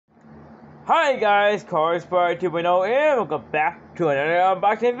Hi guys, Cars Party 2.0 here. Welcome back to another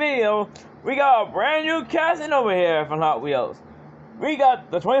unboxing video. We got a brand new casting over here from Hot Wheels. We got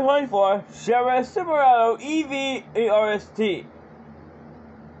the 2024 Chevrolet Silverado EV RST,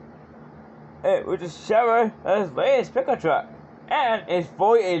 which is Chevrolet's latest pickup truck, and it's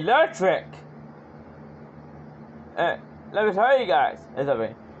fully electric. Let me tell you guys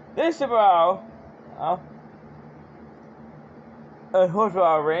something. This Silverado,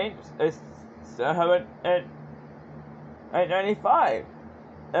 horsepower range is 795.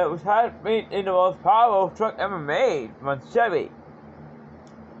 It was had made in the most powerful truck ever made from Chevy.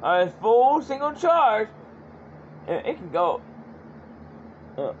 On its full single charge, it can go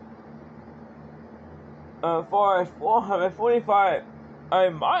for 445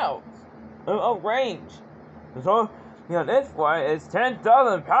 miles of range. So, this one is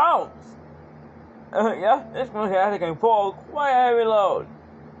 10,000 pounds. Yeah, this one can pull quite a heavy load.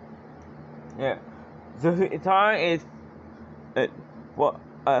 Yeah, the time is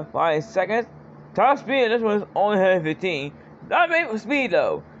 5 seconds. Top speed, this one is only 115. Not made for speed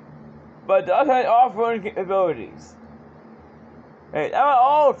though, but does have off-road capabilities. That's what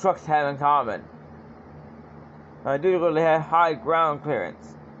all trucks have in common. Due to they have high ground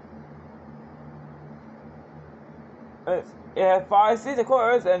clearance. It has 5 seats of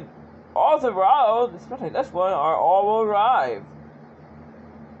course, and all Silverados, especially this one, are all-wheel drive.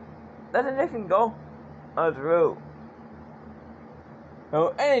 That they can go through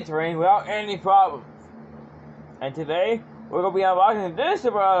any terrain without any problems. And today, we're going to be unboxing this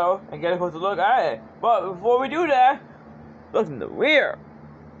Silverado and get a closer look at it. But before we do that, look in the rear.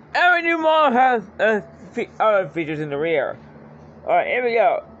 Every new model has other features in the rear. Alright, here we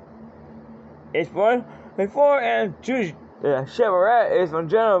go. It's one before and two. Chevrolet is from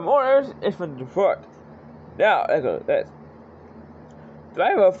General Motors. It's from Detroit. Now, let's go. This.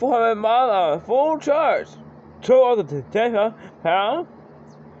 Drive 400 miles on full charge. 2 to 10 pounds.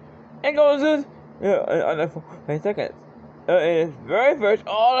 And goes under 10 seconds. It's very first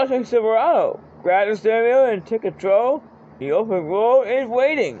all-electric Silverado. Grab the steering wheel and take control. The open road is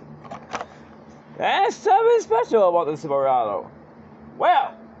waiting. That's something special about the Silverado.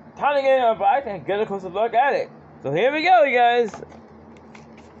 Well, time to get in our bike and get a closer look at it. So here we go, you guys.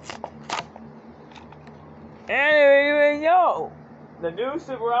 And here we go. The new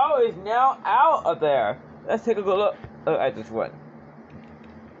Silverado is now out of there. Let's take a good look at this one.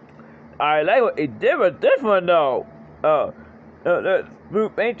 I like what it did with this one though. The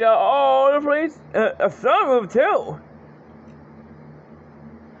roof paint job all over the place. A sunroof too.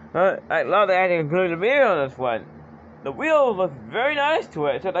 I love that they included the mirror on this one. The wheels look very nice to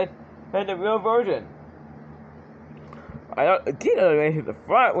it, just like the real version. I don't did elevation at the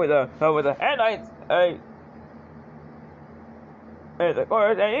front with the headlights, and of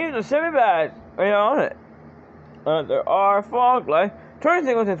course, and even the semi badge right on it. There are fog lights, turn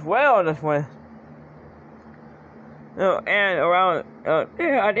signals as well on this one. And around, yeah,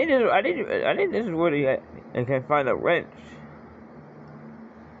 I think this is where you can find a wrench.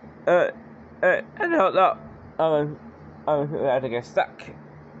 And hold up, I have to get stuck.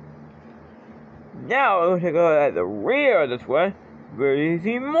 Now we're going to go at the rear of this one, where you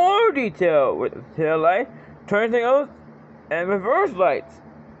see more detail with the tail light, turn signals, and reverse lights.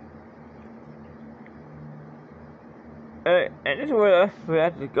 And this is where it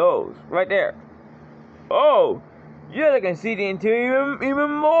actually goes, right there. Oh, yeah, I can see the interior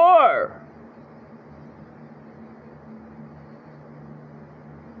even more.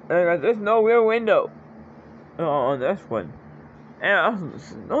 And there's no rear window on this one. And I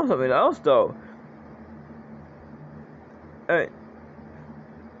know something else though.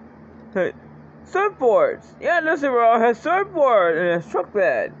 Surfboards. Yeah, this Silverado has surfboard in its truck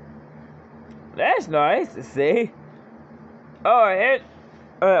bed. That's nice to see. Alright,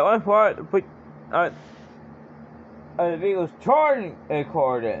 one part to put the vehicle's charging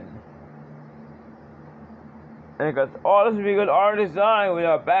cord in. And because all these vehicles are designed with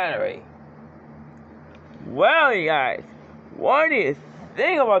a battery. Well, you guys, what do you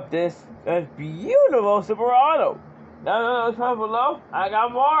think about this beautiful Silverado? Now, in the comments below, I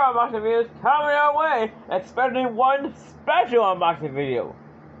got more unboxing videos coming our way, especially one special unboxing video.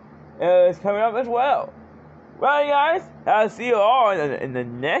 It's coming up as well. Well, you guys, I'll see you all in the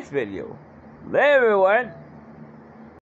next video. Later, everyone.